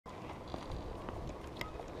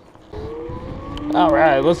All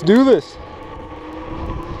right, let's do this.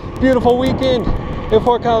 Beautiful weekend in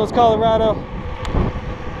Fort Collins, Colorado.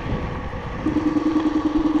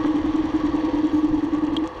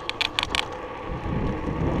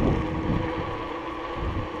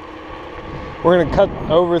 We're gonna cut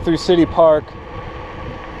over through City Park.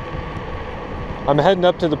 I'm heading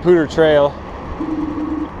up to the Pooter Trail.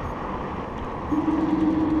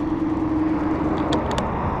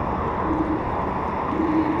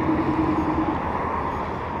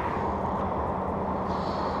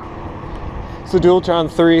 It's the Dualtron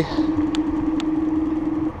 3.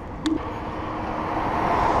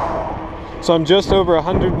 So I'm just over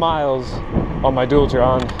 100 miles on my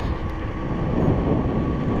Dualtron.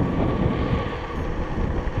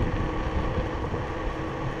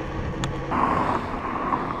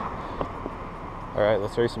 All right,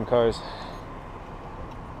 let's race some cars.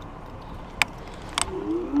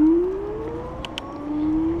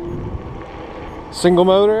 Single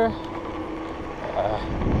motor.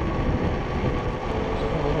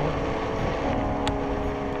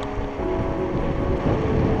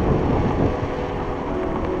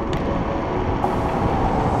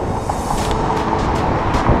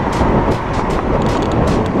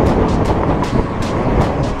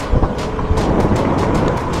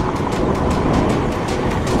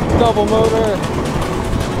 Double motor.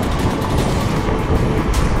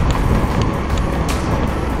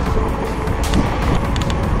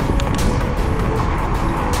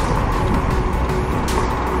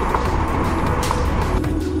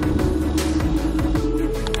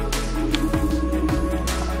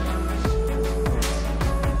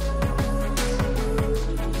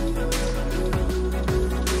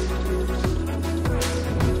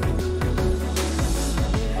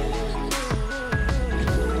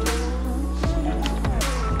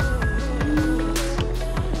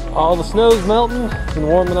 All the snow's melting. It's been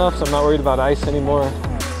warm enough, so I'm not worried about ice anymore.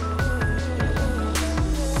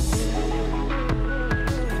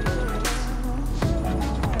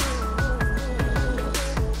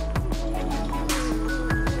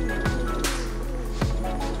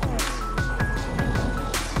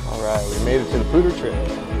 All right, we made it to the Pooter Trail.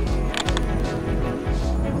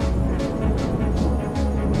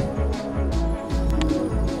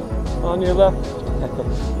 On your left.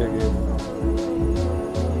 You're good.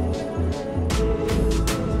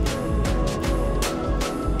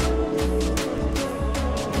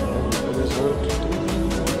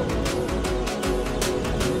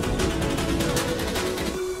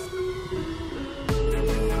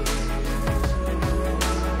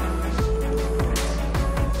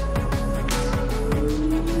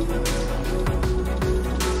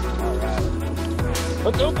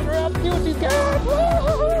 Let's open her up, see what she's got.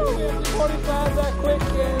 Woo-hoo-hoo! We have 25 that quick,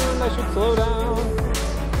 and I should slow down.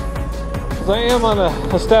 Because I am on an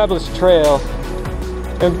established trail,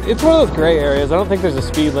 and it's one of those gray areas. I don't think there's a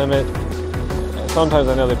speed limit. Sometimes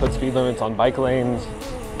I know they put speed limits on bike lanes.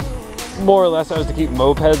 More or less, that was to keep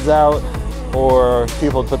mopeds out, or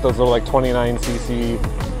people would put those little like 29cc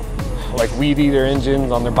like weed eater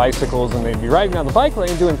engines on their bicycles, and they'd be riding down the bike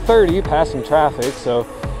lane doing 30, passing traffic. So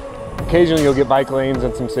occasionally you'll get bike lanes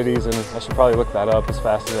in some cities, and I should probably look that up as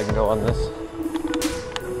fast as I can go on this.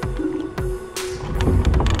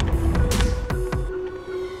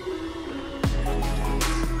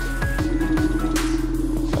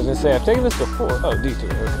 I was gonna say, I've taken this before. Oh, detour.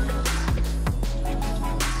 Okay.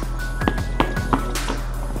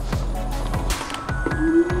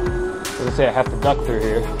 I was gonna say I have to duck through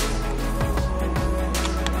here.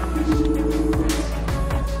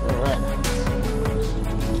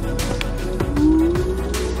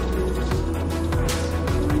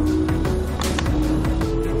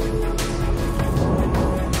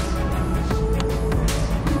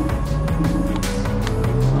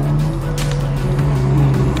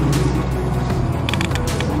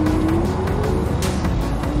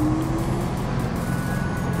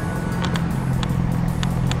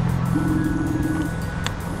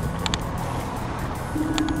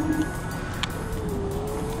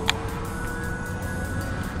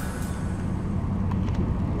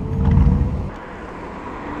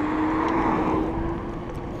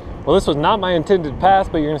 Well, this was not my intended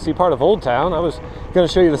path, but you're going to see part of Old Town. I was going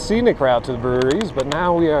to show you the scenic route to the breweries, but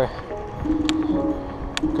now we are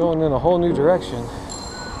going in a whole new direction.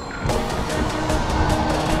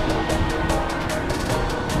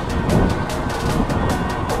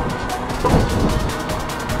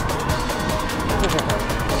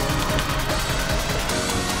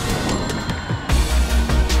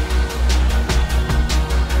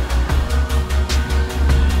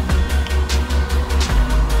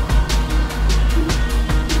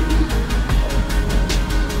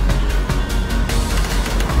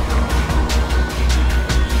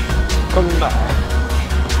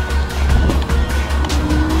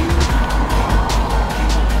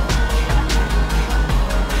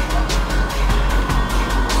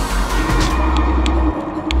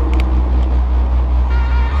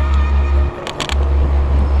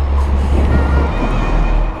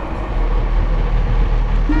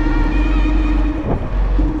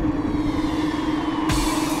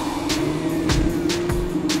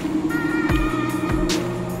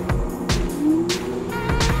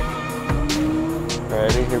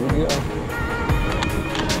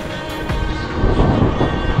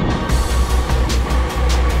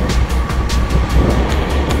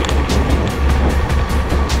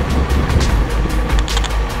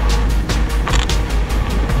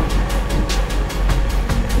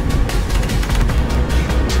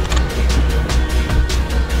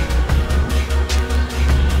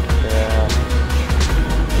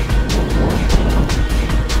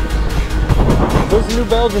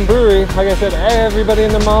 Belgian brewery. Like I said, everybody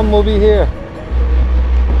and their mom will be here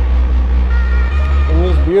on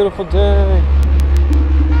this beautiful day.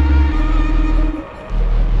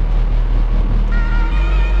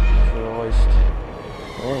 Christ.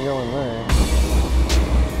 I ain't going there.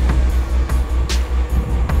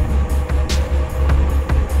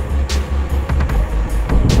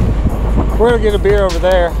 We're gonna get a beer over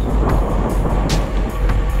there,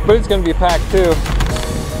 but it's gonna be packed too.